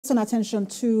turn attention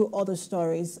to other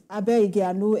stories. Abe Igi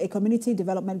Anu, a community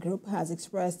development group, has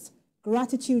expressed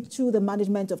gratitude to the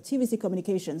management of TVC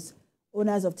Communications,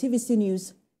 owners of TVC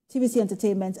News, TVC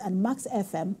Entertainment, and Max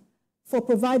FM for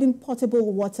providing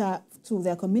potable water to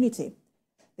their community.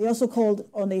 They also called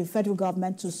on the federal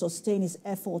government to sustain its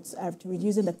efforts at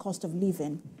reducing the cost of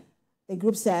living. The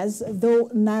group says, though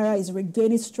Naira is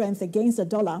regaining strength against the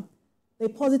dollar, the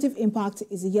positive impact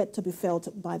is yet to be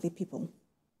felt by the people.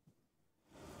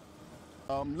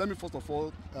 Let me first of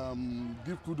all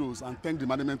give kudos and thank the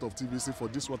management of TVC for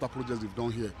this water project they've done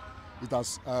here. It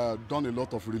has done a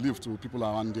lot of relief to people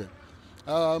around there.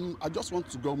 I just want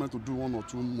the government to do one or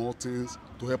two more things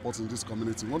to help us in this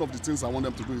community. One of the things I want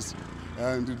them to do is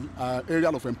in the area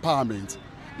of empowerment.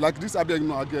 Like this Abe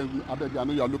Igi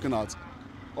Anu you are looking at,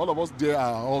 all of us there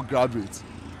are all graduates.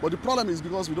 But the problem is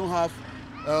because we don't have,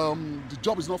 the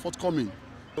job is not forthcoming.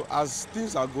 As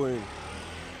things are going,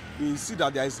 we see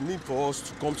that there is need for us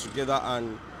to come together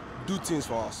and do things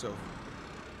for ourselves.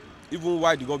 Even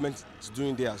while the government is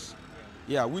doing theirs.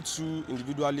 Yeah, we too,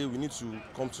 individually, we need to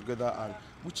come together, and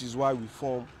which is why we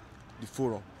form the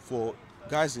forum for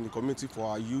guys in the community, for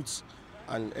our youths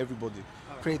and everybody.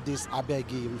 Create this Abe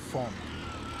Igi reform,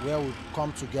 where we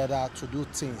come together to do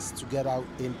things together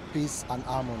in peace and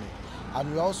harmony.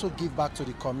 And we also give back to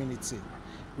the community.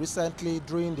 Recently,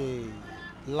 during the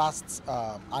last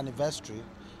anniversary,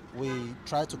 we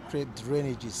tried to create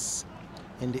drainages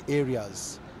in the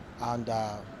areas and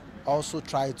also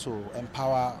try to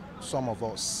empower some of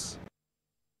us.